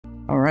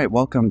Alright,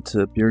 welcome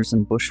to Beers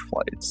and Bush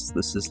Flights.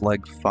 This is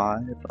leg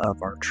 5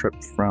 of our trip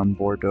from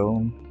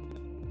Bordeaux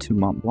to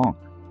Mont Blanc.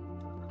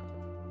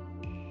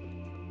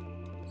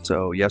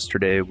 So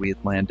yesterday we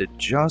landed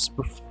just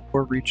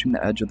before reaching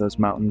the edge of those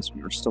mountains.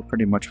 We were still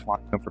pretty much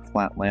flying over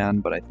flat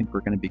land, but I think we're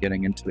going to be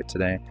getting into it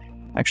today.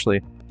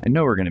 Actually, I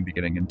know we're going to be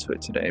getting into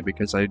it today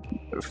because I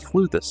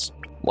flew this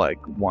leg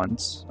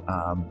once,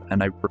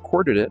 and I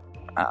recorded it,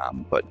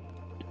 but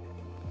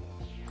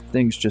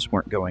things just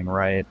weren't going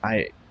right.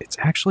 It's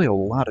actually a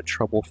lot of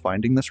trouble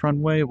finding this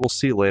runway. We'll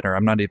see later.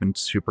 I'm not even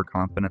super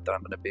confident that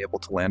I'm going to be able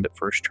to land it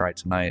first try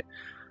tonight.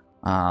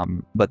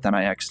 But then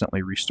I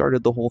accidentally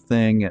restarted the whole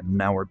thing, and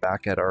now we're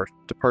back at our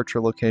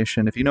departure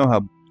location. If you know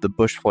how the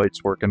bush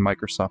flights work in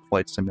Microsoft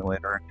Flight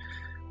Simulator,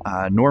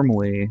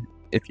 normally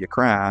if you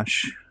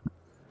crash,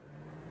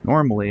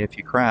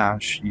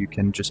 you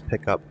can just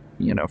pick up,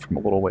 from a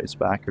little ways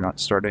back. You're not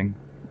starting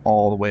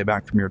all the way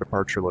back from your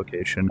departure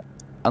location,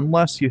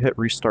 unless you hit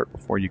restart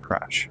before you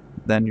crash.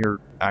 Then you're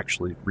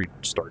actually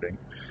restarting.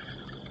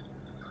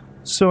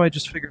 So I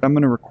just figured I'm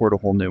going to record a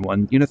whole new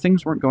one.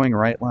 Things weren't going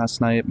right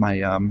last night.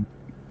 My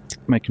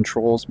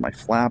controls, my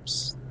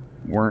flaps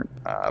weren't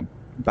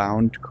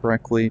bound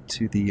correctly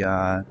to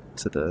the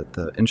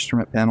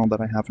instrument panel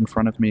that I have in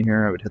front of me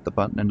here. I would hit the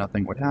button and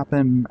nothing would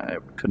happen. I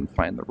couldn't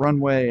find the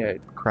runway. I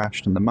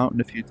crashed in the mountain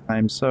a few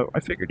times. So I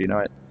figured,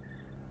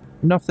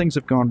 enough things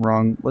have gone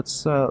wrong.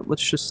 Let's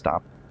just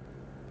stop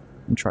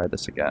and try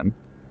this again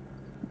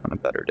on a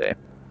better day.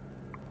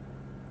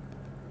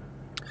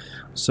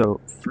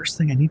 So first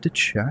thing I need to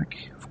check,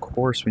 of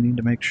course, we need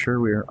to make sure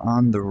we are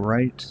on the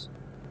right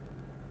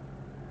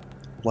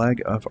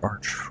leg of our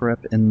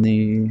trip in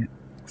the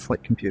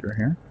flight computer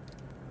here.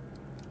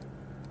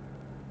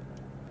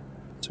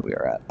 So we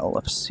are at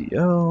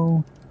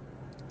LFCO.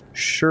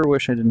 Sure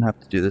wish I didn't have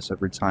to do this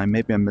every time.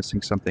 Maybe I'm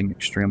missing something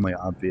extremely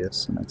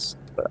obvious,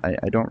 but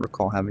I don't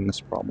recall having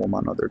this problem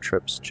on other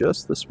trips.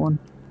 Just this one.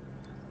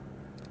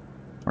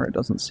 Or it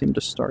doesn't seem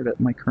to start at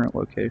my current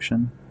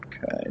location.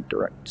 Okay,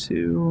 direct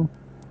to.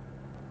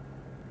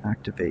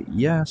 Activate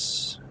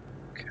yes.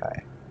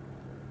 Okay.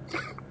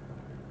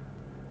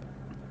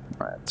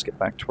 Alright, let's get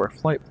back to our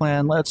flight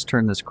plan. Let's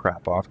turn this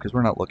crap off because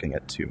we're not looking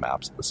at two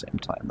maps at the same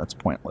time. That's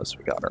pointless.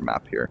 We got our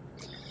map here.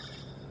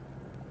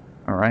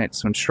 Alright,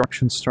 so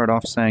instructions start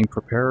off saying,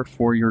 prepare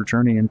for your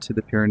journey into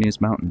the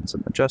Pyrenees Mountains, a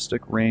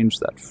majestic range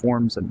that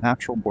forms a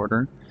natural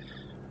border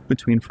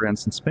between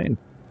France and Spain.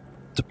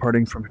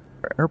 Departing from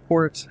our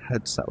airport,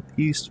 head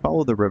southeast,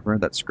 follow the river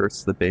that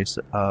skirts the base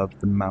of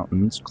the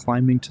mountains,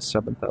 climbing to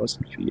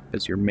 7,000 feet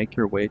as you make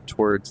your way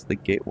towards the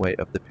gateway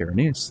of the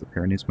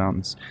Pyrenees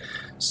Mountains.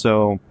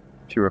 So,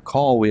 if you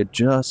recall, we had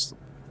just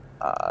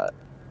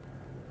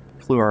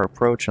flew our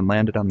approach and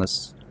landed on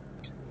this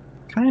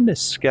kind of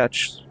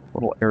sketch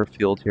little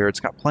airfield here. It's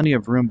got plenty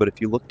of room, but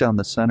if you look down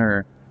the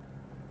center,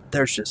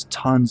 there's just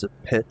tons of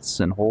pits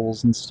and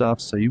holes and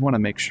stuff, so you want to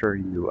make sure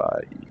you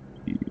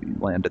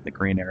land in the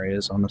green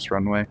areas on this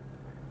runway,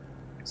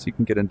 so you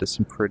can get into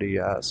some pretty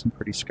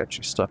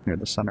sketchy stuff near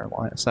the center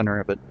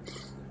of it.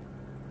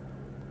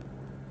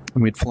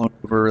 And we'd flown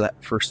over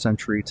that first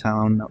century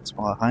town that was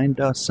behind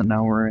us, and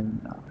now we're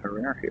in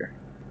Herrera here.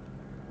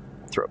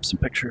 I'll throw up some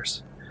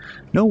pictures.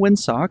 No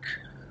windsock,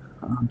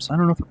 so I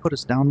don't know if it put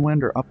us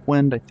downwind or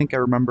upwind. I think I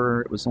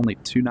remember it was only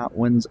 2-knot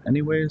winds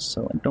anyways,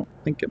 so I don't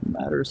think it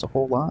matters a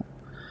whole lot.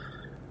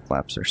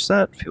 Flaps are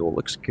set, fuel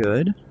looks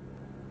good.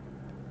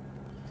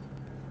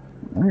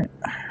 Alright,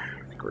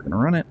 I think we're going to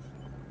run it.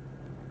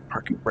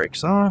 Parking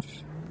brakes off,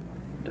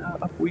 and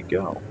up we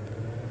go.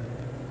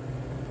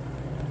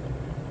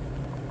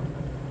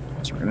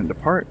 So we're going to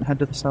depart and head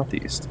to the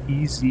southeast.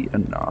 Easy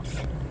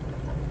enough.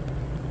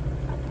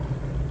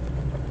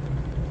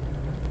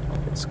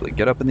 Basically,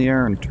 get up in the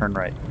air and turn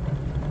right.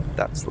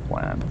 That's the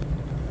plan.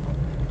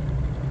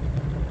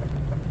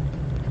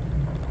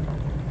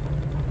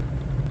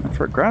 And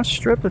for a grass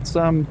strip, it's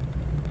not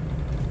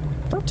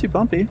too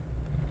bumpy.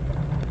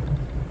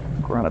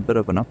 We're on a bit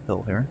of an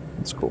uphill here.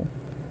 That's cool.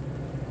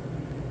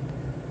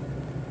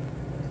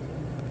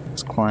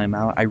 Let's climb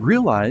out. I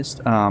realized,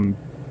 so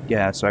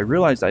I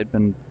realized I'd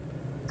been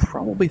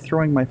probably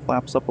throwing my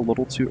flaps up a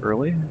little too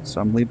early,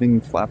 so I'm leaving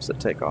flaps at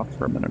takeoff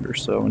for a minute or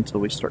so until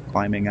we start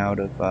climbing out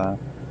of,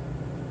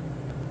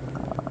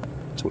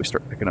 until we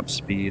start picking up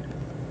speed.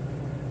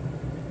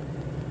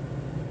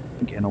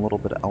 Gain a little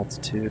bit of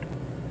altitude.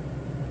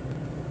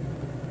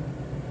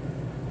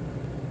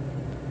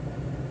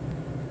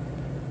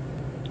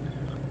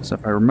 So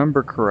if I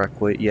remember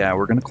correctly, yeah,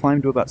 we're going to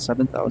climb to about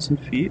 7,000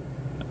 feet.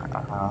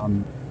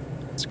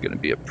 It's going to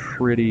be a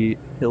pretty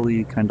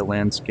hilly kind of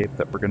landscape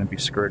that we're going to be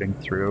skirting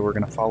through. We're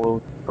going to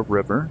follow a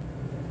river,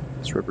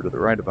 this river to the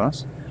right of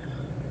us.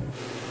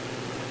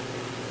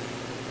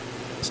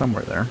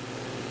 Somewhere there.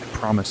 I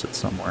promise it's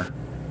somewhere.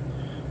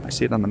 I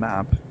see it on the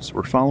map. So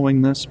we're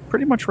following this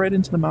pretty much right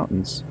into the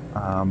mountains.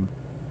 And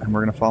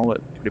we're going to follow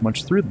it pretty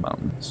much through the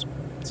mountains.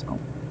 So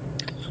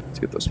let's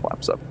get those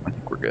flaps up. I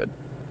think we're good.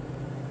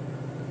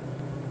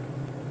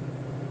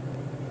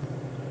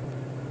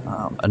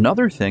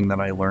 Another thing that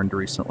I learned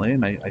recently,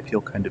 and I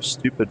feel kind of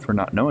stupid for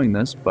not knowing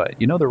this, but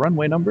you know the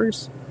runway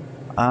numbers?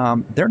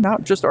 They're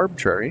not just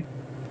arbitrary.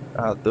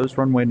 Those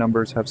runway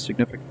numbers have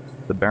significance.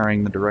 The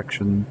bearing, the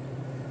direction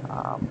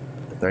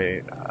that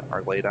they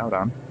are laid out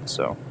on.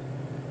 So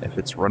if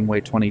it's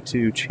runway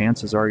 22,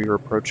 chances are you're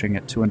approaching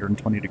at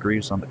 220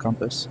 degrees on the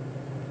compass.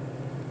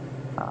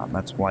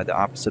 That's why the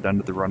opposite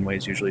end of the runway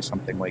is usually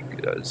something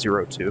like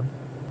 0 to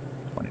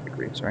 20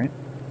 degrees, right?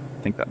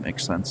 I think that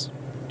makes sense.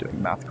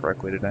 Doing math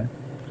correctly today.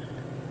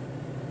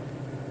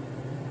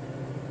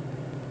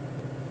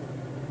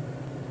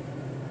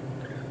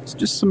 It's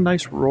just some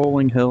nice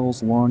rolling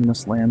hills along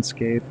this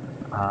landscape.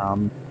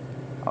 I'll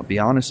be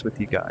honest with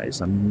you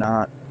guys, I'm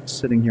not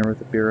sitting here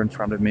with a beer in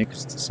front of me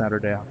because it's a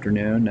Saturday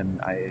afternoon,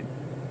 and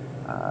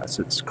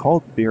so it's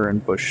called Beer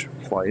and Bush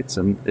Flights,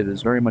 and it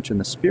is very much in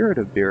the spirit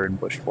of Beer and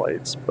Bush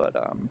Flights, but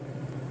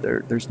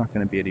there's not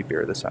going to be any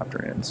beer this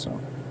afternoon, so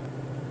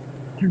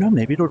I don't know,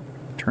 maybe it'll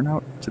turn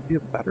out to be a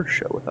better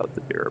show without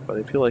the beer, but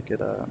I feel like it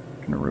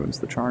kind of ruins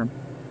the charm.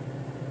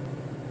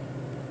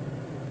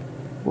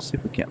 We'll see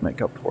if we can't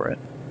make up for it.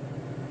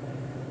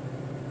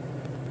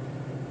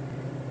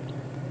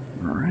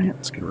 Alright,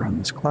 let's get around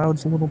these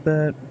clouds a little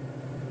bit.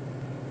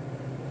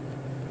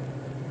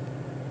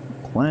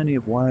 Plenty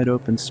of wide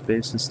open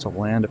spaces to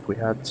land if we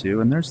had to,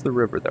 and there's the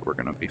river that we're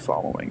going to be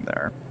following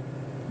there.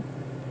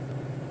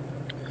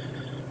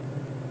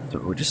 So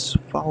we just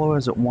follow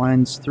as it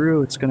winds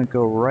through. It's going to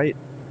go right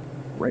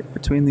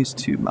between these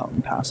two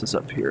mountain passes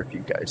up here, if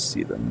you guys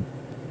see them.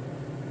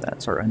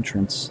 That's our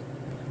entrance.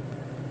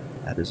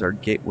 That is our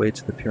gateway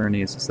to the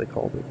Pyrenees, as they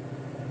called it.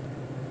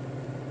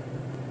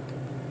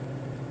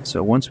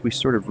 So once we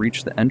sort of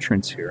reach the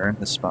entrance here,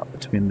 the spot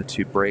between the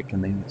two break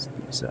and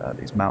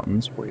these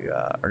mountains, we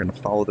are going to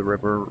follow the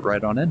river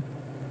right on in,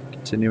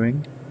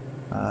 continuing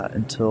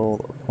until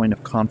a point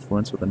of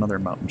confluence with another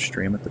mountain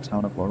stream at the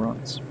town of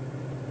Laurens.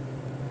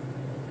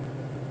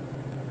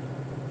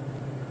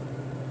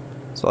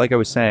 So like I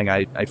was saying,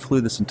 I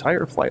flew this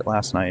entire flight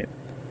last night,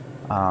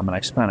 and I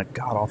spent a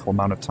god-awful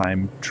amount of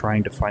time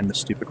trying to find the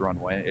stupid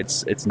runway.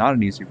 It's not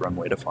an easy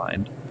runway to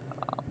find.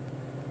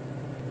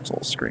 There's a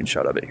little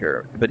screenshot of it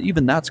here. But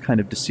even that's kind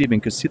of deceiving,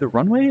 because see the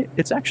runway?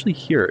 It's actually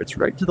here. It's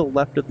right to the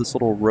left of this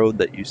little road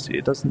that you see.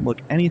 It doesn't look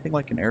anything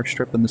like an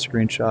airstrip in the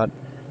screenshot,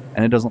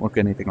 and it doesn't look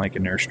anything like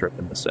an airstrip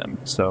in the sim.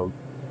 So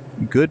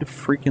good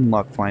freaking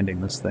luck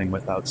finding this thing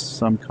without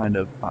some kind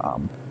of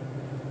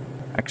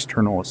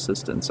external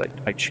assistance.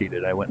 I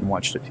cheated. I went and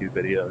watched a few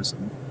videos,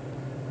 and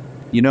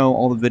you know,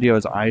 all the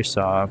videos I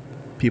saw,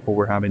 people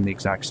were having the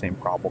exact same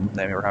problem.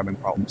 They were having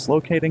problems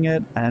locating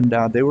it, and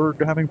they were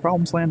having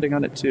problems landing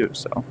on it too,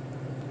 so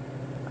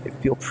I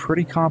feel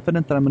pretty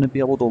confident that I'm going to be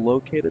able to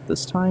locate it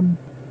this time.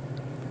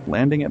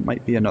 Landing it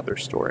might be another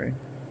story.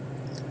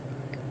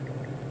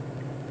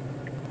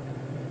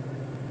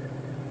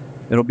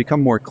 It'll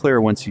become more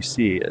clear once you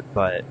see it,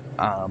 but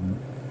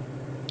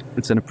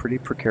it's in a pretty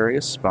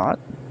precarious spot,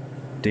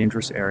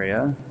 dangerous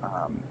area.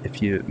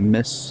 If you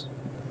miss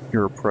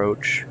your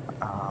approach,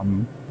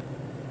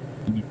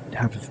 you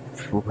have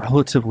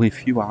relatively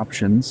few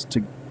options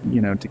to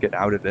get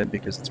out of it,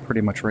 because it's pretty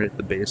much right at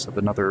the base of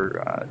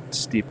another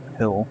steep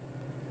hill.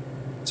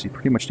 So you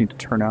pretty much need to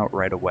turn out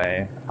right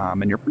away,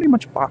 and you're pretty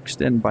much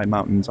boxed in by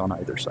mountains on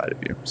either side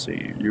of you. So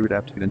you would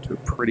have to get into a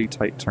pretty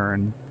tight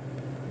turn.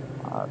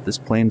 This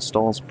plane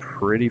stalls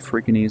pretty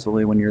freaking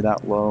easily when you're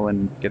that low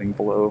and getting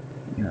below,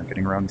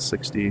 getting around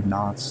 60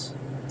 knots.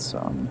 It's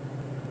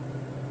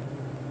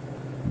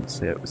let's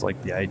say it was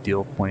like the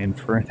ideal plane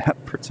for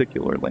that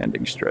particular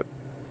landing strip.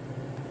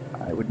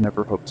 I would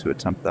never hope to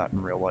attempt that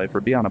in real life,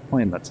 or be on a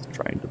plane that's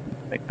trying to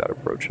make that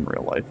approach in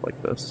real life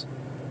like this.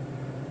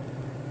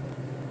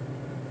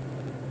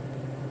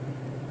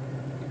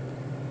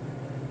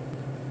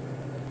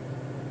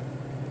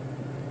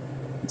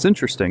 It's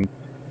interesting.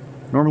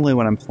 Normally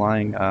when I'm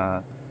flying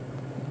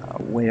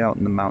way out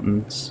in the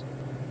mountains,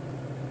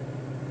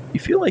 you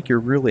feel like you're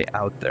really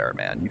out there,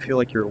 man. You feel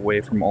like you're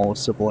away from all of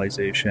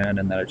civilization,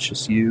 and that it's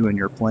just you and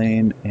your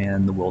plane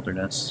and the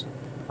wilderness.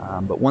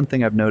 But one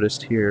thing I've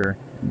noticed here,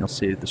 and you'll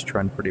see this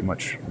trend pretty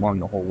much along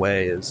the whole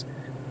way, is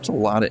there's a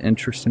lot of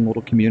interesting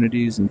little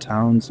communities and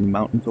towns and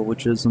mountain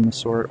villages and the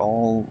sort,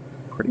 all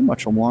pretty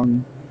much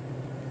along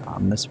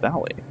this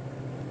valley.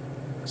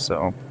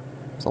 So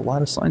there's a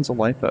lot of signs of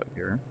life out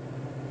here.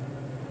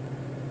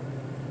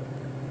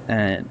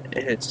 And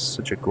it's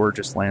such a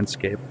gorgeous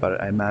landscape, but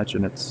I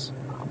imagine it's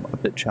a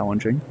bit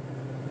challenging.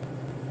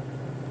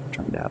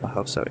 Trying to have a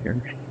house out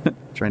here.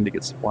 Trying to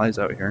get supplies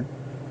out here.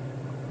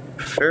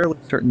 Fairly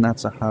certain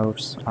that's a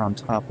house on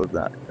top of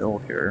that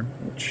hill here,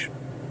 which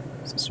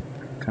is this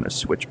kind of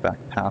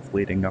switchback path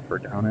leading up or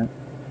down it.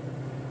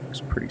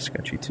 Looks pretty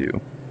sketchy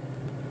too.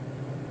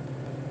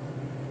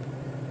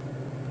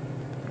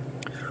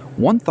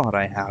 One thought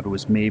I had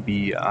was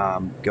maybe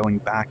going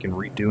back and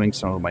redoing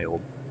some of my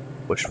old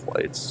bush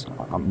flights,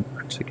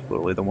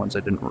 particularly the ones I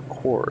didn't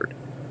record,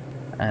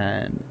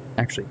 and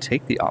actually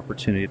take the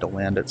opportunity to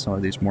land at some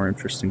of these more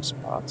interesting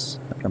spots,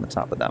 like on the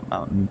top of that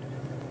mountain.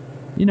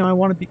 you know, I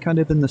want to be kind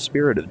of in the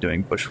spirit of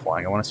doing bush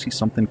flying. I want to see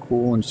something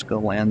cool and just go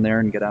land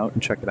there and get out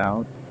and check it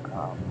out.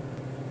 I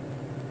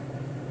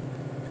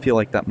feel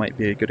like that might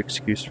be a good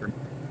excuse for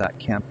that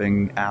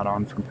camping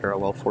add-on from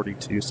Parallel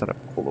 42, set up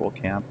a cool little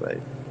camp. I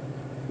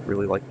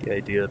really like the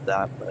idea of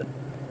that, but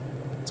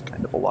it's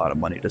kind of a lot of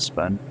money to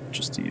spend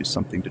just to use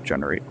something to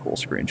generate cool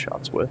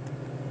screenshots with.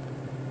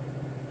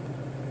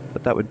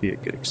 But that would be a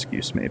good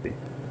excuse, maybe.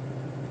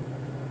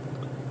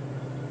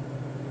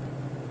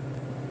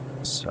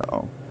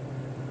 So,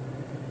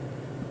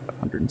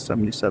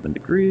 177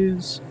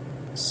 degrees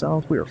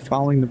south. We are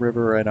following the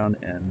river right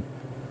on in.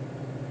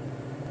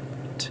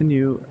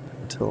 Continue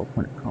until a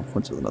point of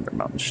confluence with another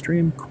mountain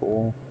stream.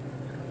 Cool.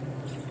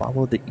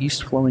 Follow the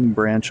east flowing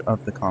branch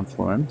of the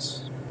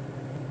confluence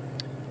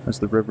as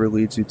the river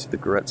leads you to the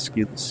Garrett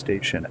ski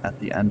station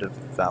at the end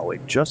of the valley,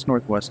 just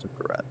northwest of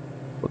Garrett.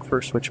 Look for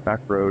a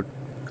switchback road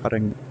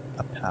cutting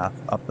a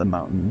path up the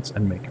mountains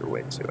and make your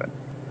way to it.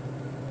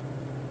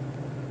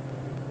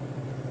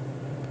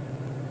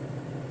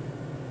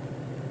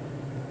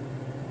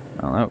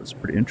 Well, that was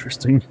pretty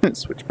interesting.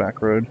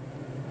 Switchback road.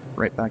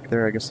 Right back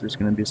there, I guess there's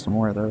going to be some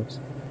more of those.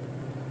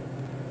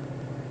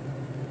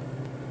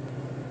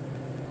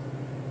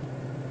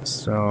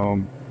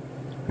 So,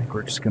 I think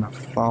we're just going to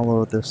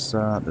follow this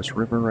this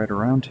river right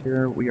around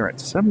here. We are at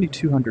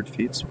 7,200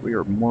 feet, so we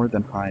are more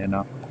than high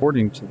enough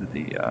according to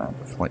the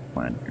flight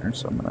plan here.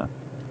 So I'm going to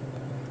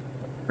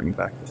bring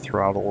back the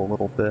throttle a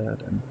little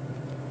bit and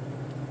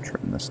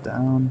trim this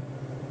down.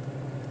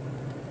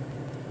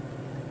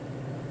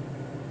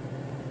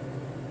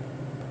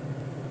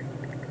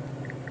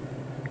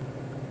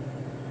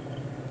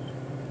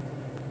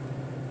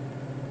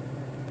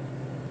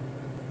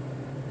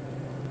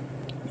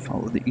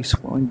 Follow the east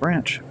flowing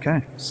branch.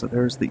 Okay, so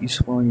there's the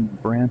east flowing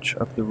branch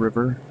of the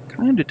river.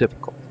 Kind of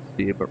difficult to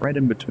see, but right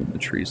in between the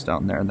trees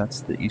down there,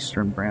 that's the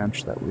eastern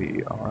branch that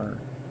we are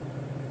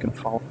going to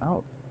follow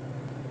out.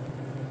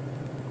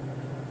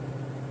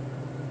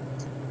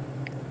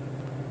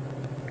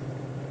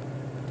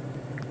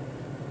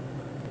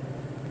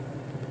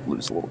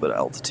 Lose a little bit of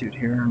altitude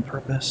here on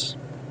purpose.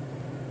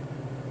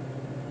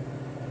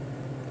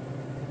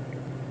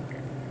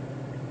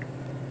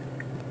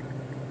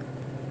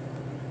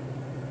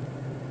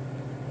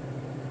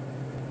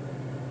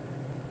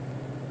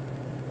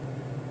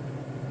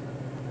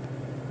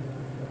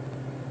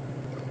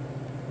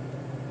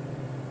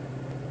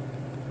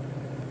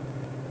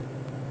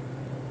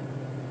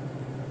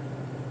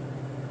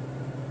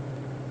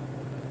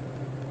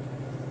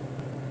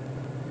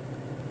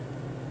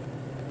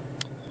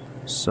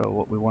 So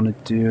what we want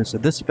to do, so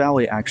this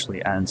valley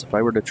actually ends. If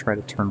I were to try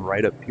to turn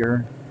right up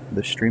here,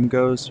 the stream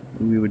goes,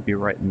 we would be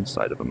right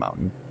inside of a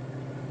mountain.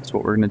 So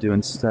what we're going to do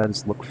instead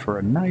is look for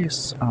a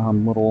nice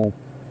little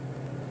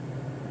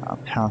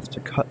path to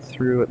cut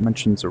through. It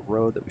mentions a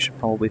road that we should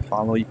probably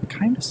follow. You can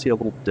kind of see a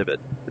little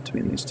divot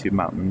between these two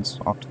mountains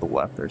off to the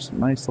left. There's a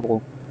nice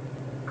little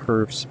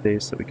curved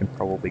space that we can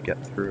probably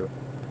get through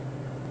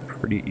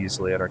pretty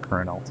easily at our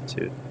current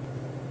altitude.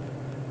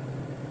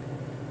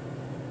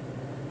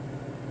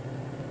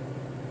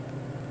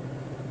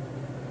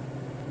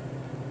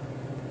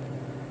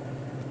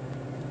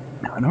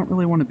 I don't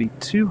really want to be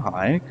too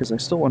high, because I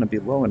still want to be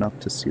low enough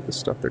to see the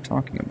stuff they're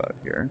talking about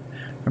here.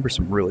 Remember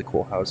some really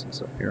cool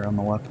houses up here on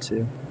the left,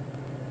 too.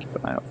 Keep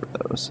an eye out for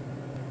those.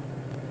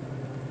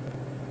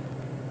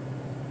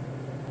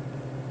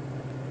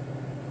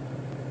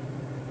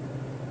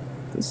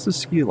 This is a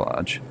ski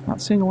lodge.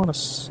 Not seeing a lot of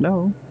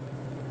snow.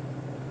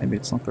 Maybe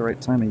it's not the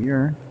right time of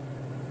year.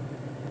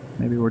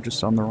 Maybe we're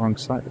just on the wrong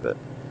side of it.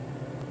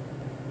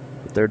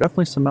 But there are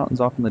definitely some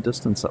mountains off in the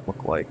distance that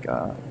look like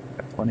got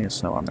plenty of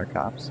snow on their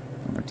caps.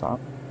 On their top.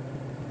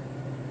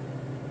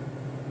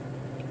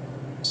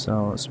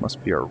 So this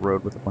must be our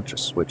road with a bunch of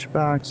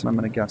switchbacks, and I'm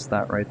going to guess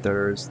that right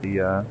there is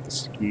the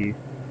ski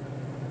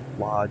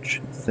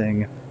lodge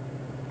thing.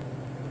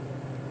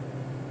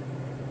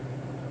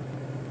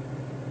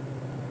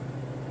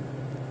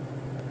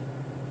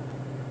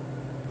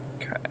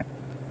 Okay.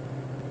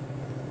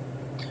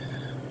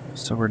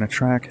 So we're going to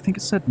track, I think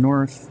it said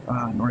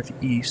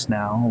northeast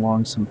now,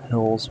 along some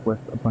hills with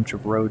a bunch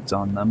of roads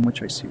on them,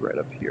 which I see right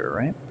up here,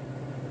 right?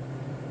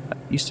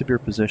 East of your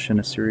position,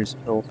 a series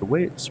of hills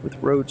awaits, with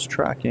roads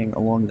tracking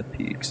along the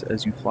peaks.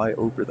 As you fly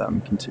over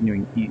them,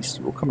 continuing east,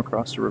 you will come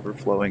across a river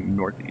flowing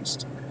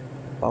northeast.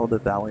 Follow the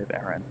Valley of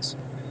Arends.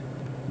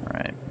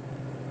 Alright.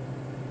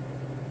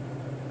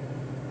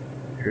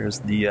 Here's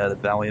the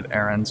Valley of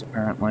Arends,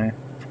 apparently.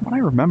 From what I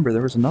remember,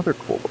 there was another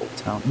cool little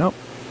town. Nope.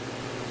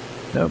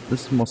 Nope,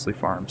 this is mostly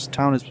farms.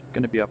 Town is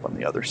going to be up on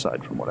the other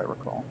side, from what I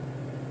recall.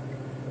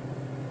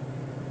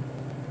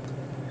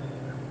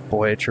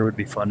 Boy, it sure would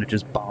be fun to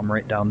just bomb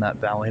right down that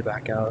valley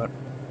back out.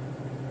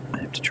 I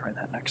have to try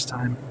that next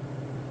time.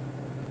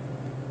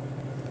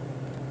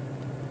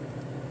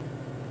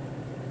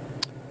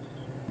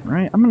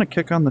 Alright, I'm going to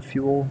kick on the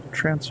fuel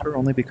transfer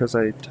only because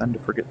I tend to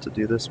forget to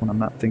do this when I'm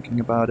not thinking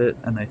about it,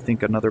 and I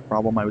think another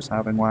problem I was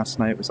having last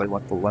night was I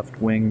let the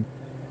left wing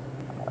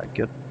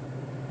get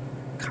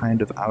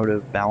kind of out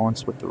of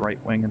balance with the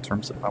right wing in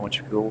terms of how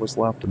much fuel was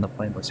left, and the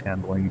plane was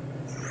handling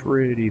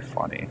pretty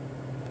funny.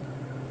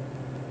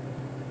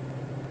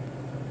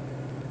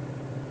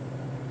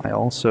 I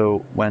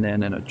also went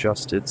in and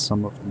adjusted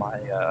some of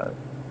my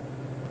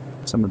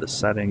some of the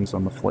settings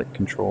on the flight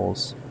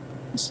controls.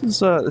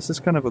 This is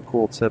kind of a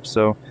cool tip.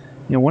 So,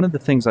 you know, one of the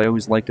things I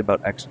always liked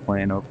about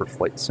X-Plane over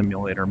Flight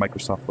Simulator,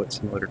 Microsoft Flight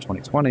Simulator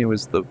 2020,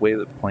 was the way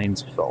the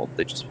planes felt.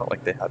 They just felt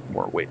like they had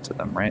more weight to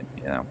them, right?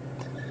 You know,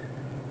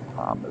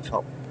 it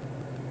felt,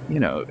 you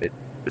know, it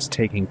was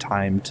taking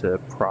time to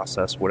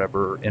process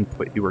whatever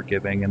input you were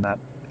giving, and that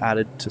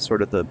added to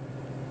sort of the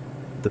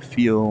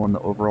feel and the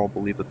overall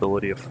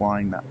believability of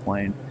flying that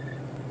plane.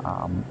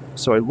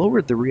 So I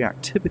lowered the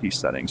reactivity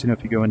settings. You know,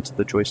 if you go into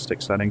the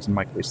joystick settings, in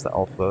my case the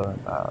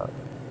alpha,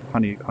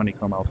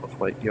 honeycomb alpha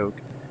flight yoke,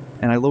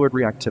 and I lowered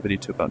reactivity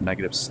to about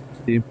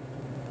 -60,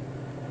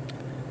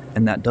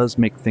 and that does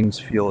make things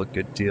feel a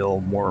good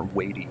deal more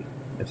weighty,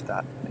 if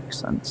that makes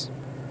sense.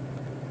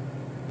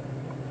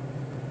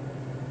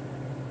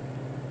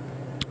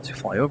 As you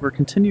fly over,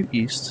 continue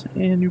east,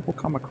 and you will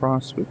come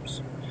across,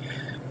 oops,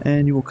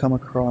 and you will come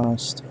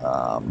across,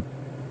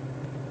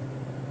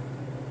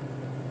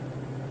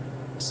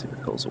 see the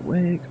hills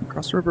away, come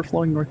across the river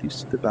flowing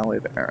northeast to the Valley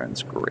of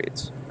Arons.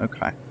 Great.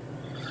 Okay.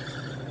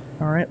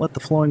 Alright, let the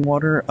flowing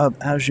water of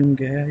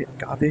Ajungave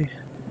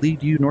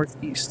lead you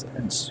northeast,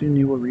 and soon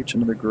you will reach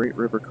another great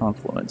river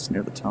confluence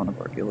near the town of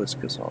Argelis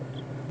Gazalt.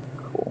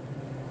 Cool.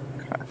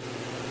 Okay.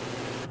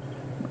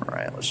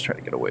 Alright, let's try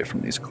to get away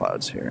from these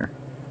clouds here.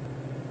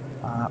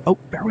 Oh,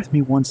 bear with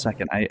me 1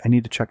 second. I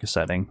need to check a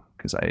setting,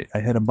 because I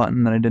hit a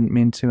button that I didn't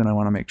mean to, and I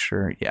want to make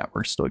sure, yeah,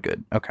 we're still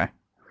good. Okay.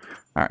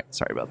 Alright,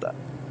 sorry about that.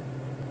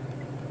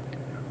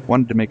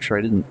 Wanted to make sure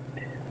I didn't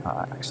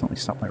accidentally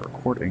stop my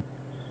recording.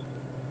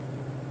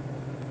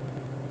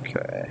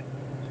 Okay.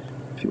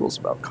 Fuel's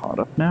about caught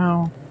up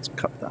now. Let's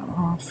cut that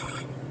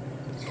off.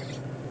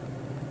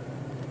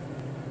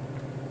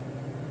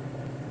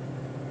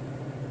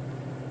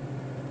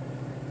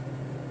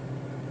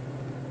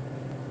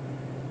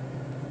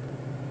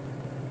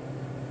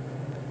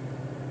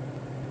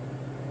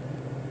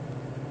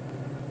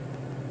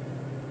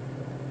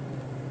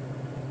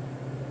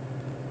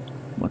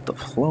 Let the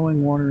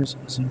flowing waters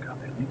of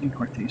Zingabe lead you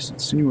northeast,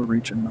 and soon you will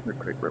reach another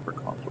great river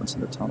confluence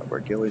in the town of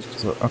Argelis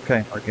Gazalt.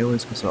 Okay,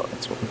 Argelis Gazalt,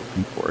 that's what we're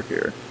looking for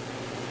here.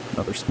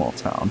 Another small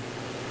town.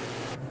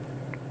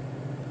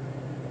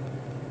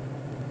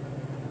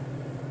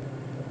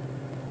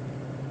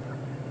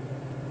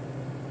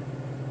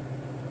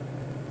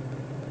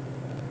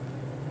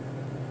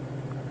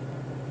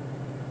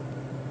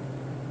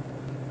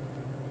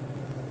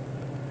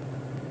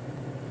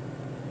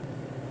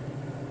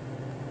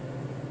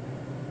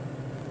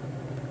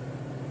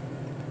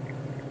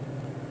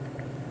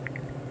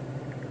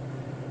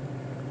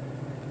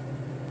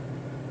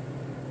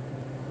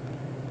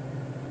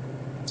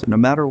 So no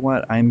matter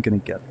what, I'm going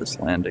to get this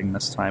landing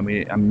this time.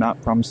 I'm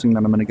not promising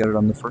that I'm going to get it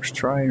on the first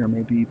try or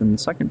maybe even the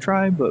second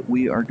try, but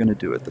we are going to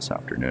do it this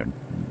afternoon.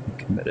 I'm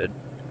committed.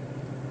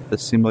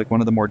 This seemed like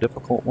one of the more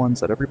difficult ones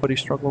that everybody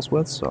struggles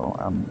with, so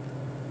I'm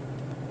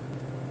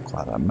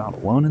glad I'm not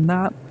alone in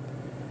that.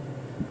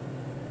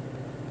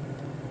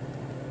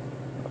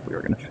 But we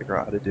are going to figure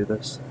out how to do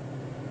this.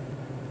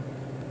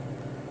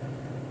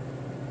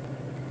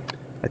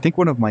 I think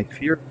one of my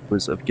fears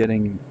was of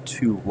getting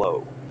too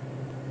low.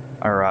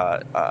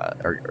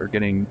 Or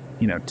getting,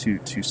 you know,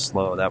 too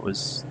slow. That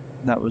was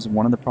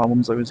one of the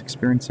problems I was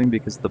experiencing,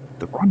 because the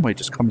runway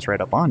just comes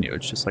right up on you.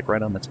 It's just like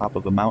right on the top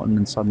of a mountain,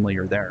 and suddenly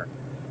you're there.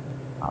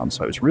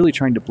 So I was really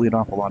trying to bleed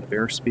off a lot of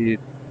airspeed,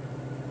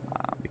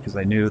 because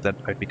I knew that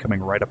I'd be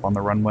coming right up on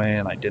the runway,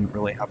 and I didn't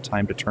really have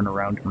time to turn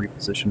around and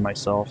reposition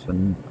myself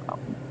and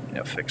you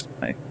know, fix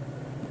my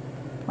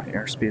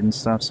airspeed and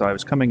stuff. So I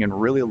was coming in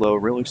really low,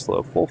 really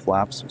slow, full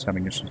flaps. I was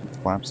having issues with the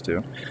flaps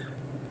too,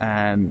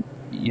 and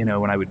you know,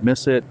 when I would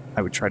miss it,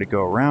 I would try to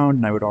go around,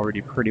 and I would already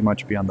pretty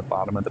much be on the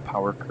bottom of the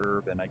power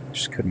curve, and I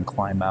just couldn't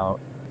climb out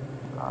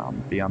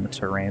beyond the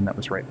terrain that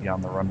was right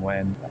beyond the runway,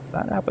 and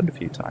that happened a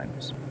few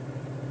times.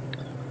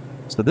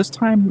 So this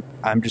time,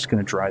 I'm just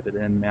going to drive it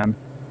in, man.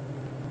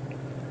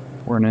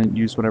 We're going to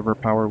use whatever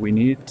power we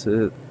need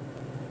to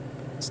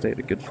stay at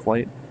a good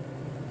flight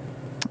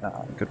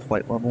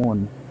level,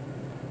 and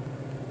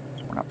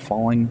so we're not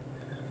falling.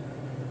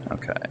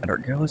 Okay, at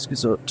Argelis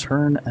Gazalt,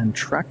 turn and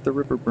track the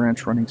river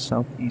branch running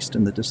southeast.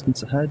 In the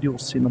distance ahead, you will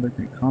see another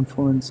great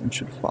confluence and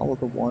should follow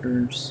the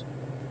waters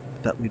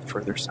that lead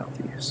further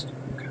southeast.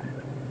 Okay.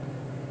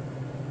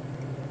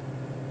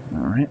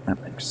 Alright,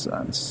 that makes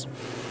sense.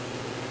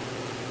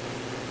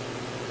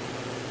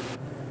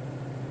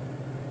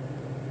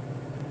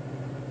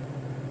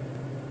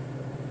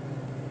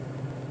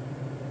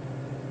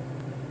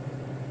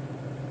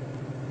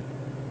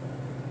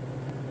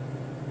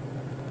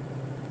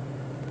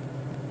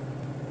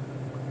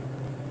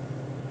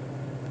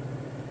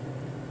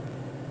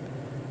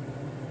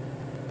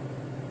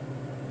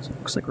 So it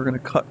looks like we're going to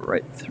cut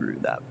right through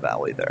that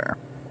valley there.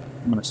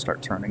 I'm going to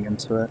start turning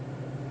into it.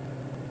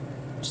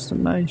 Just a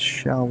nice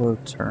shallow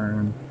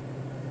turn.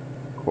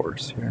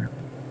 course here.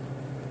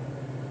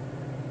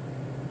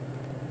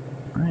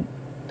 Alright,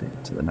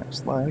 to the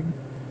next leg.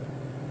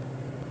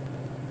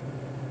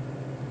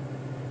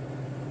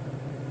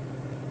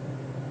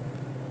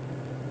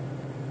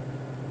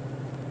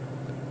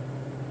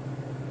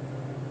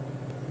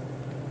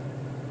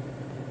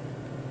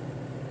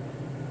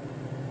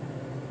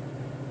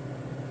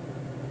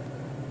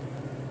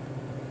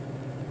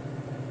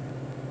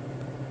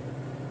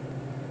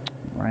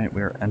 Right,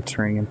 we're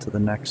entering into the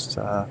next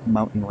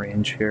mountain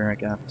range here, I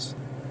guess.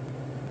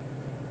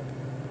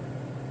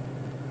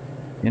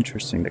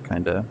 Interesting to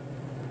kind of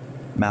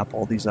map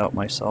all these out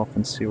myself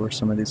and see where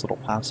some of these little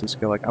passes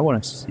go. Like, I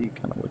want to see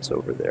kind of what's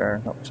over there.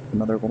 That looks like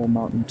another little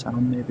mountain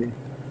town, maybe.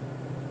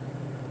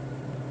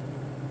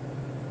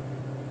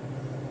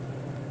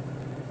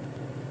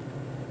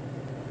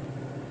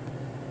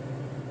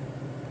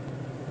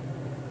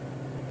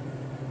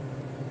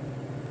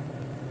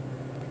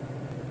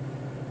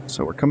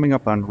 So we're coming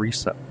up on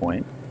reset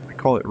point. I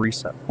call it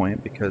reset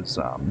point because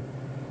at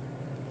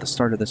the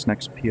start of this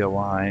next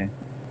POI,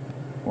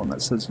 one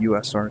that says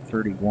USR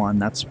 31,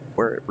 that's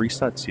where it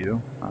resets you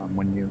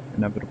when you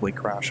inevitably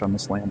crash on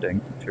this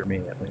landing, if you're me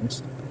at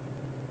least.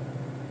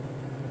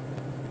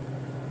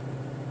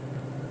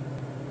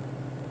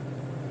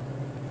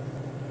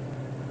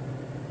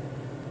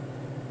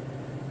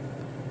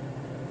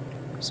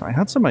 So I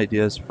had some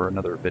ideas for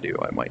another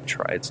video I might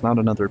try. It's not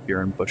another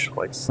beer and bush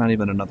flight. It's not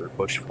even another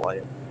bush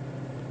flight.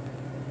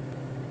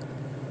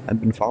 I've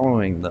been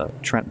following the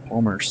Trent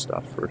Palmer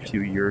stuff for a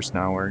few years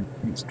now, where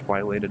he's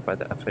violated by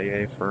the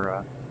FAA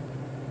for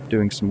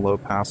doing some low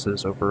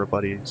passes over a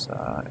buddy's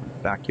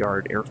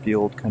backyard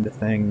airfield kind of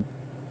thing.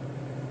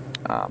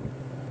 I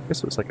guess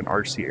it was like an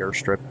RC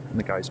airstrip in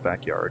the guy's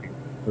backyard. He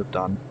lived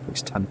on at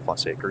least 10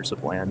 plus acres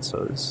of land,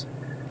 so it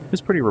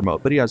was pretty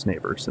remote, but he has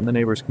neighbors, and the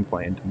neighbors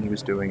complained, and he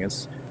was doing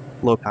his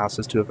low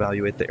passes to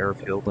evaluate the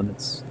airfield and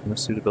its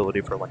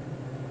suitability for, like,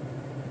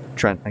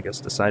 Trent, I guess,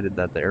 decided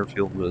that the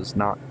airfield was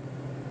not,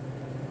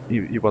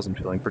 he wasn't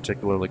feeling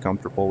particularly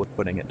comfortable with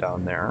putting it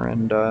down there,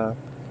 and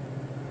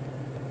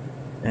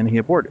he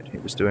aborted. He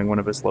was doing one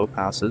of his low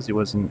passes. He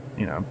wasn't,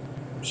 you know,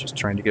 was just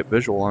trying to get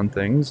visual on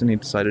things, and he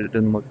decided it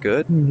didn't look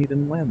good, and he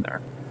didn't land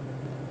there.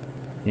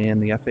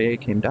 And the FAA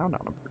came down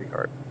on him pretty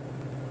hard.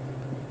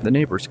 The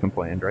neighbors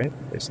complained, right?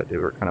 They said they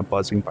were kind of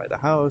buzzing by the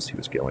house, he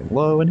was going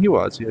low, and he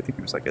was. I think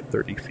he was like at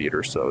 30 feet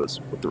or so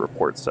is what the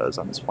report says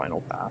on his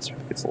final pass.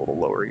 It gets a little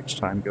lower each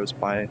time, goes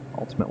by,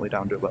 ultimately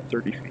down to about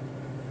 30 feet.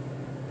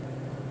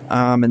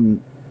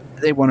 And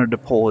they wanted to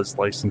pull his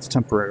license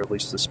temporarily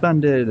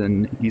suspended,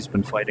 and he's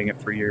been fighting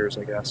it for years,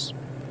 I guess.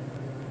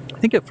 I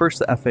think at first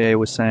the FAA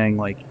was saying,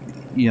 like,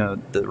 you know,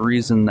 the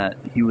reason that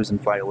he was in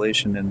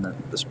violation in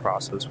this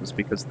process was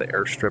because the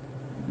airstrip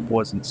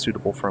wasn't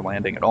suitable for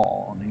landing at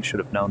all, and he should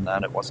have known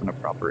that. It wasn't a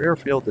proper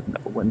airfield, didn't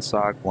have a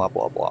windsock, blah,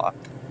 blah, blah.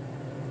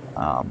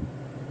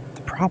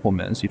 The problem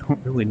is you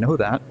don't really know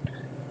that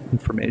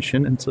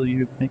information until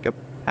you make a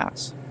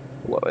pass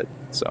below it,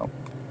 so...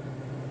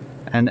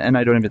 And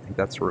I don't even think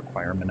that's a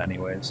requirement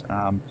anyways.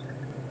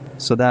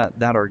 So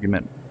that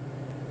argument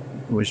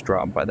was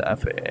dropped by the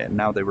FAA, and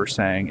now they were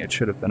saying it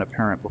should have been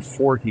apparent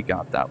before he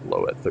got that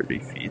low at 30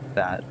 feet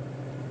that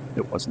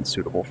it wasn't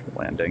suitable for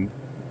landing,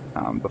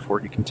 before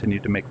he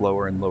continued to make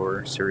lower and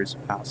lower series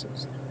of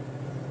passes.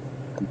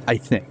 I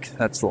think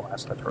that's the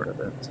last I've heard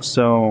of it.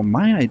 So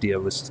my idea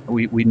was,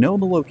 we know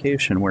the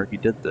location where he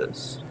did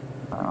this.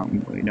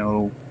 We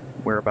know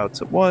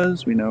whereabouts it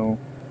was. We know...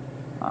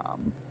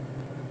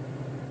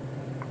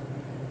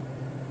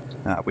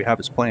 we have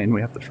his plane,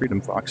 we have the Freedom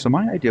Fox, so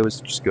my idea was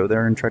to just go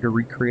there and try to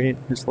recreate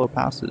his low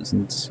passes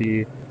and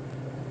see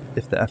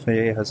if the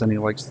FAA has any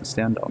legs to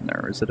stand on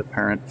there. Is it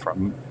apparent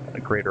from a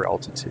greater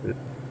altitude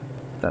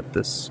that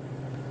this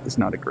is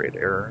not a great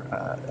air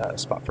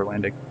spot for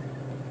landing?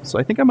 So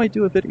I think I might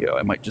do a video.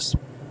 I might just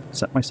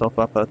set myself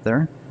up out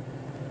there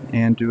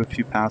and do a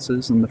few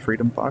passes in the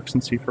Freedom Fox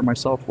and see for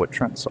myself what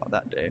Trent saw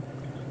that day.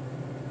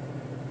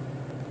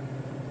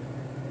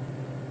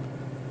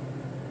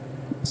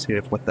 See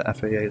if what the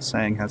FAA is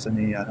saying has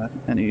any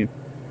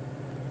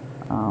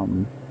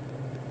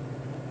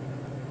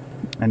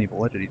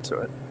validity to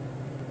it.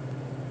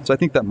 So I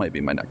think that might be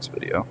my next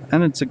video,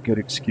 and it's a good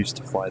excuse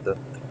to fly the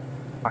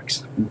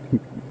Fox.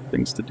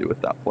 Things to do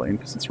with that plane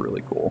because it's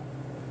really cool.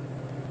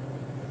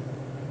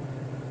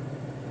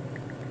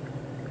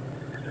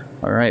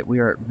 All right, we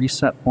are at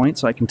reset point,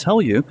 so I can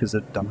tell you because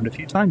I've done it a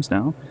few times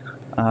now.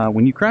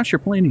 When you crash your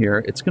plane here,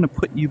 it's going to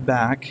put you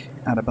back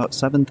at about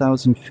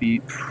 7,000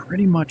 feet,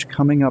 pretty much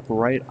coming up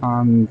right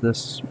on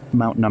this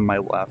mountain on my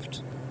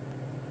left.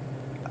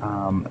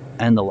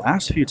 And the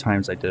last few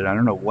times I did it, I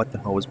don't know what the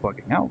hell was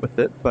bugging out with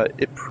it, but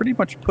it pretty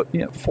much put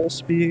me at full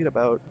speed,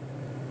 about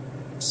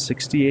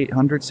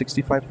 6,800,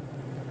 6,500,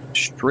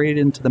 straight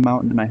into the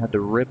mountain, and I had to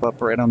rip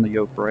up right on the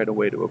yoke right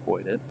away to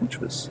avoid it, which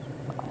was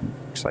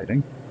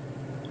exciting.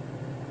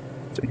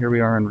 So here we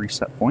are on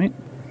reset point.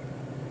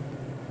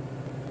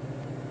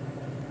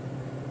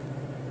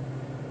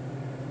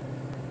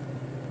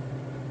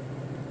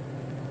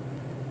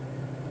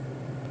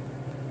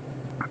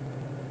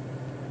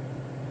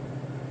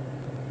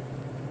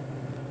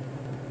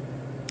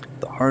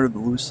 heart of the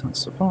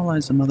Lucent-Saval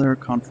lies another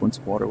confluence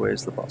of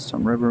waterways. The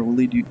Boston River will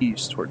lead you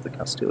east toward the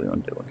Castillo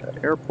and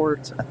Delicate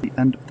airport at the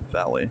end of the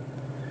valley.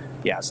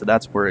 Yeah, so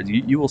that's where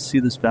you will see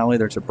this valley.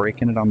 There's a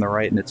break in it on the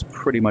right, and it's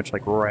pretty much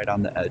like right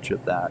on the edge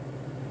of that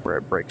where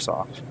it breaks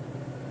off.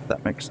 If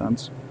that makes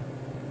sense.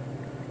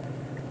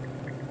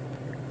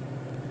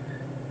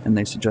 And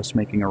they suggest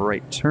making a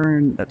right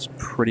turn. That's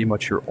pretty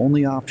much your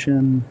only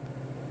option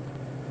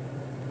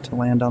to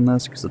land on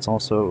this, because it's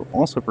also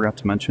forgot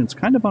to mention it's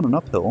kind of on an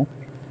uphill,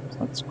 so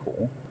that's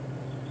cool.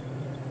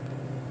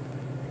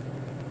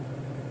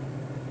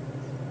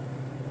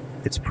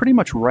 It's pretty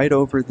much right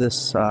over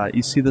this.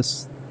 You see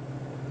this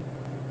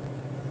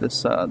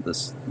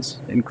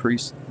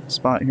increased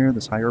spot here,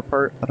 this higher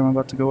part that I'm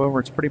about to go over.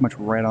 It's pretty much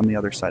right on the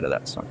other side of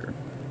that sucker,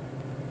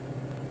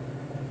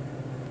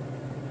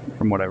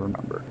 from what I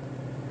remember.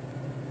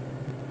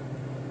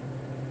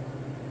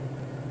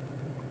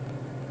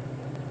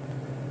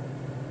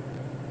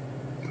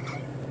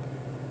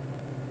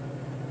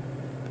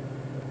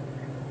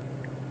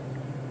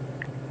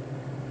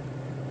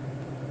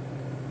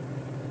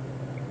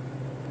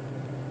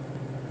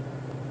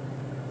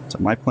 So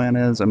my plan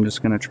is I'm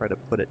just going to try to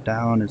put it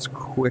down as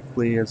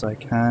quickly as I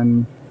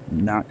can.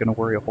 I'm not going to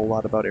worry a whole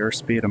lot about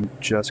airspeed. I'm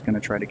just going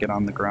to try to get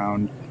on the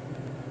ground.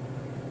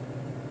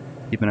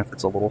 Even if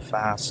it's a little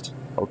fast,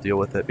 I'll deal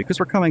with it. Because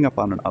we're coming up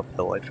on an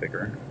uphill, I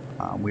figure.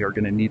 We are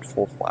going to need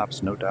full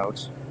flaps, no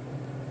doubt.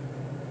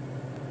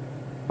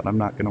 But I'm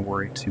not going to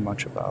worry too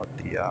much about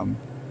the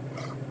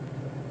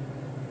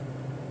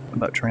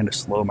about trying to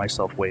slow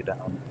myself way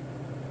down.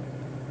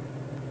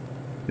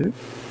 Okay.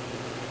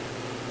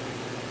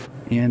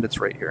 And it's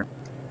right here.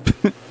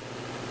 I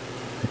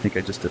think I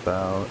just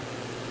about...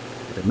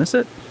 Did I miss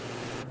it?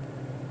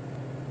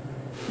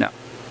 No.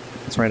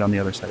 It's right on the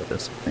other side of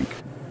this, I think.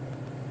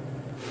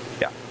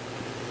 Yeah.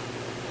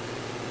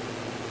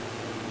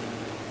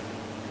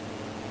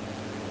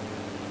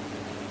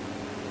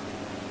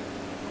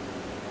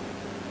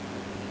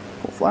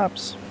 Full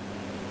flaps.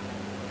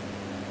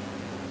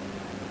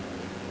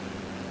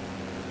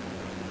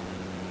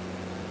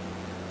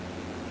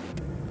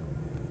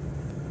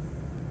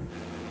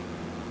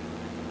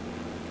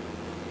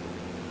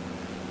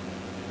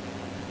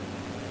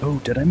 Oh,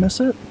 did I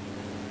miss it?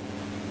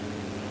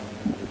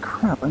 Holy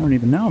crap, I don't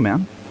even know,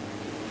 man.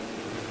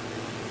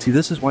 See,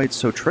 this is why it's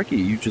so tricky.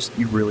 You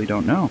really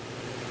don't know.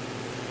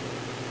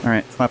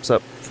 Alright, flaps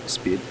up, full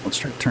speed. Let's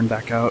try to turn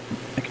back out,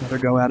 make another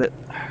go at it.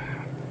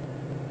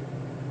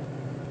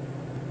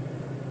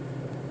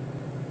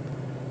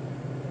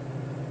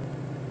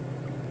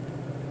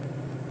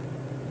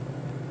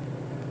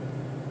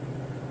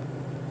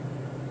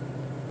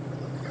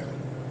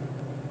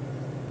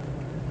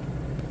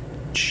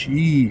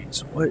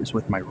 Jeez, what is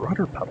with my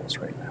rudder pedals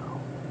right now?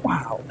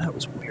 Wow, that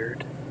was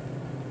weird.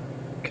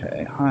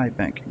 Okay, high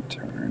banking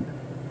turn.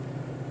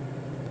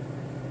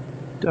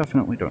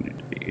 Definitely don't need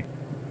to be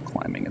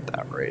climbing at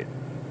that rate.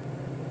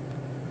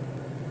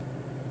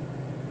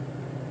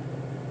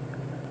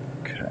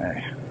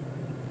 Okay,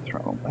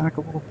 throttle back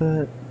a little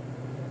bit.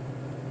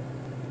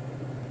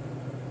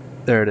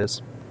 There it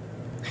is.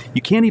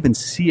 You can't even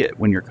see it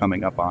when you're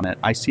coming up on it.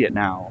 I see it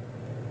now.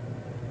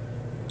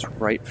 It's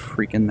right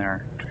freaking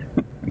there.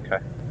 Okay.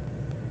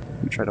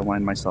 Let me try to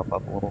line myself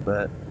up a little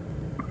bit.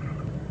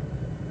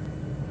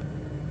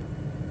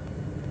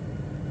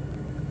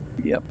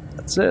 Yep,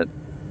 that's it.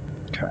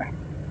 Okay.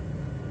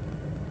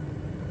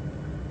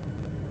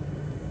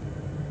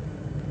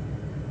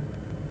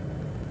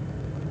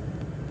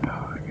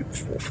 Oh, I get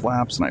full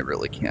flaps and I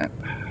really can't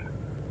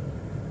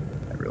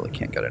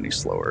get any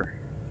slower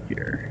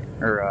here.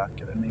 Or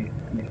get any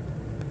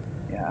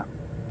yeah.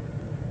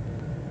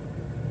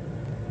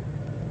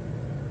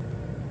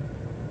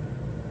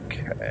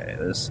 Okay,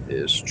 this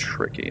is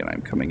tricky, and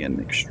I'm coming in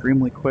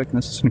extremely quick, and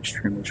this is an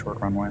extremely short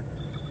runway.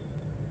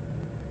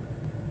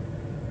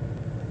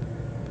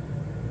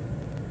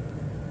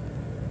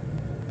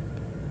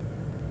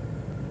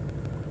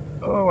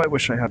 Oh, I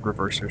wish I had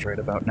reversers right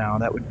about now.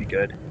 That would be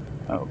good.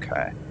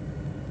 Okay.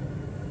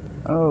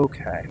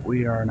 Okay,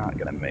 we are not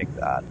going to make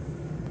that.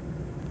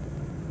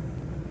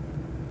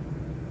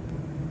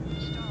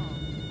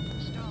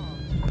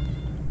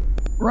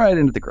 Right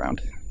into the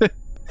ground.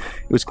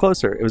 It was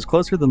closer. It was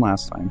closer than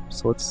last time.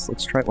 So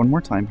let's try it one more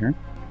time here.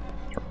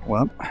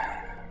 Well,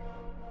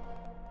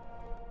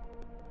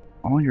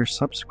 all your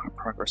subsequent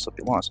progress will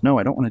be lost. No,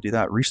 I don't want to do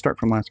that. Restart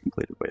from last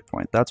completed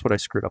waypoint. That's what I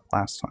screwed up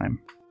last time.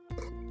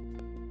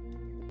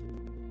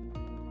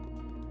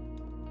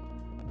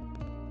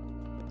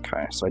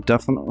 Okay, so I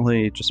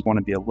definitely just want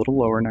to be a little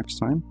lower next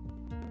time.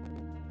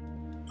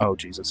 Oh,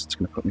 Jesus, it's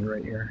going to put me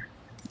right here.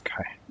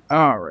 Okay.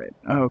 All right.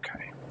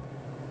 Okay.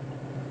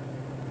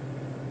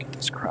 Get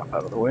this crap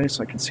out of the way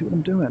so I can see what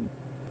I'm doing.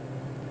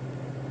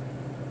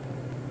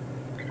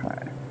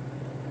 Okay.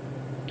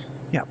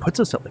 Yeah, it puts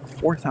us at like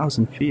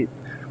 4,000 feet.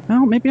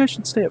 Well, maybe I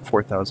should stay at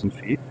 4,000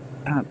 feet.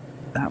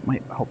 That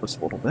might help us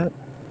a little bit.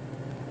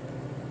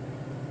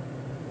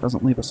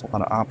 Doesn't leave us a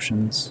lot of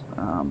options.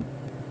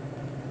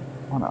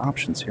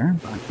 Here,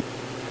 but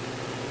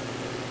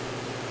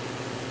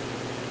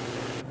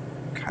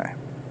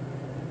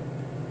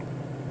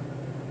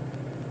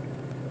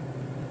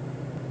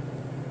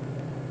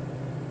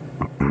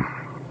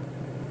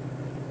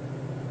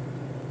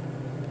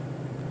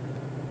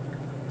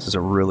is a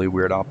really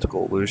weird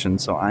optical illusion.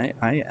 So I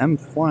am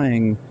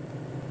flying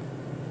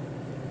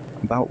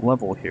about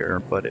level here,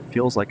 but it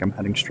feels like I'm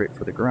heading straight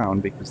for the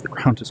ground because the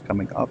ground is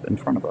coming up in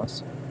front of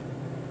us.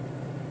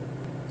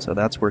 So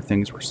that's where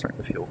things were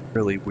starting to feel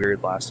really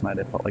weird last night.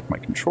 I felt like my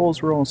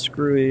controls were all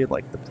screwy,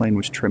 like the plane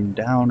was trimmed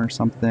down or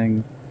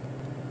something.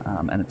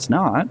 And it's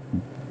not.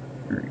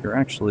 You're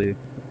actually,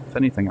 if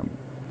anything, I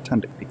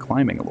tend to be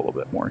climbing a little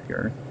bit more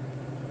here.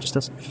 It just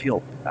doesn't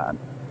feel bad.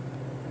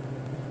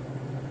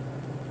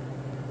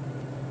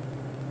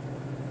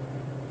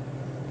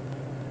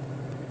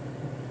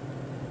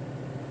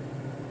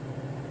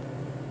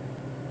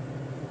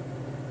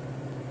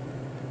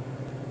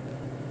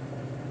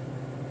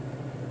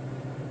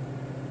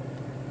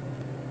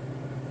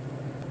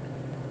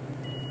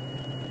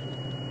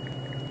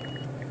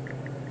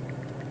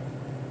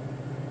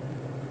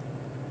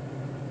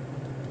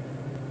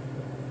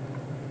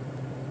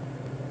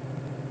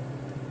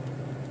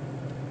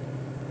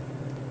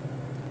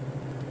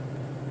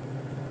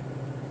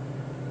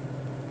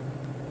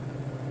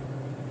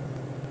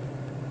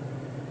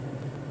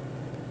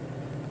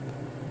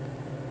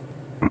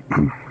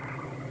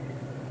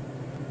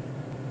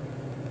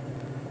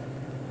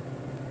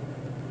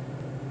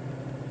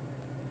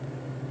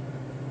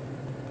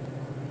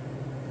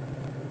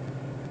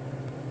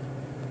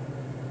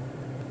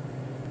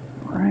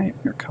 Alright,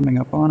 you're coming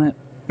up on it.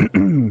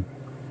 I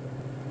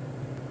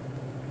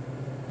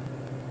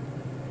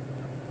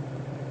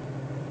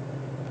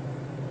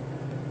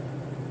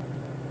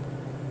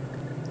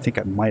think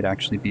I might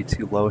actually be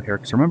too low here,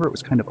 because remember it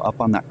was kind of up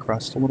on that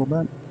crest a little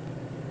bit?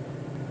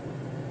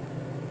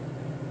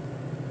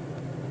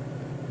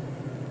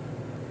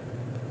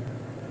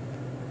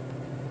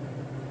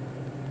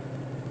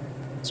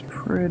 It's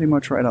pretty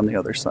much right on the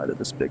other side of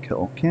this big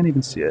hill. Can't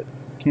even see it.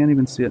 Can't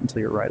even see it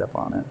until you're right up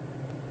on it.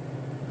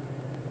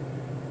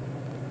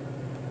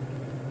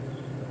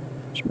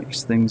 Which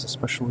makes things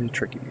especially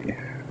tricky.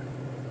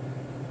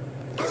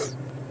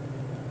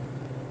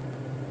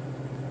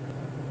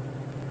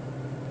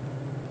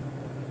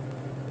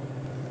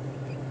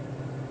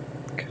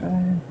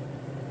 Okay.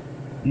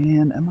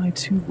 And am I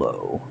too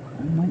low?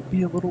 I might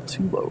be a little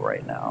too low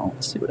right now.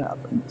 Let's see what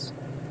happens.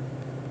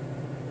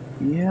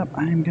 Yep,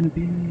 I'm gonna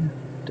be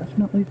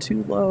definitely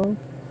too low.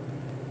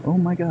 Oh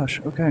my gosh,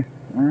 okay.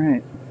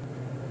 Alright.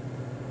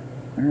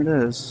 There it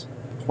is.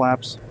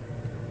 Flaps.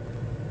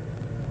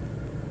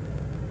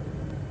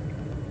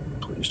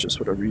 Please, just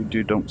whatever you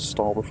do, don't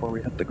stall before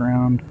we hit the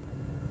ground.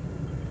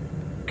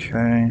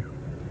 Okay.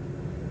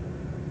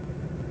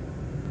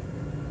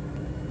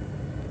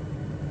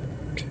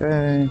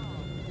 Okay.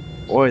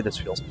 Boy, this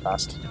feels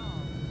fast.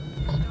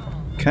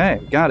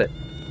 Okay, got it.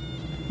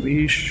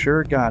 We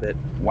sure got it.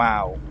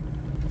 Wow.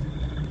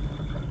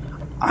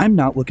 I'm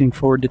not looking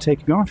forward to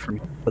taking off from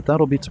here, but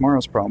that'll be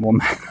tomorrow's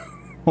problem.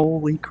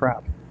 Holy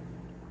crap.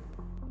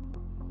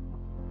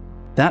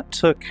 That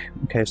took,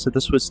 okay, so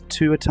this was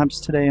 2 attempts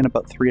today and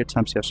about 3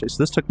 attempts yesterday.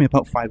 So this took me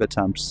about 5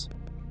 attempts.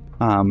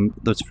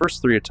 Those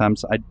first 3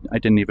 attempts, I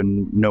didn't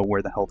even know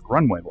where the hell the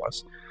runway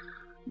was.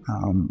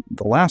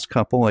 The last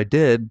couple I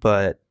did,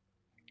 but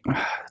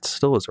it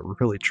still is a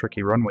really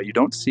tricky runway. You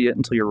don't see it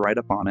until you're right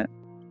up on it.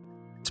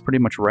 It's pretty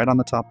much right on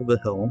the top of a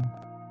hill.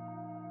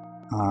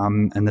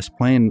 And this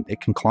plane,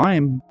 it can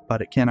climb,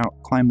 but it can't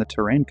outclimb the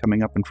terrain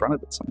coming up in front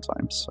of it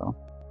sometimes, so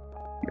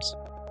yes.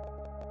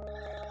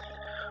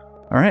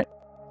 Alright,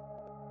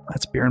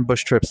 that's Beer and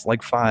Bush Trips,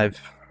 leg 5.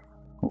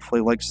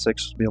 Hopefully leg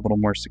 6 will be a little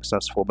more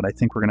successful, but I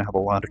think we're going to have a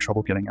lot of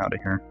trouble getting out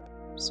of here.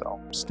 So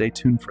stay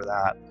tuned for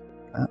that.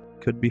 That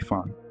could be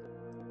fun.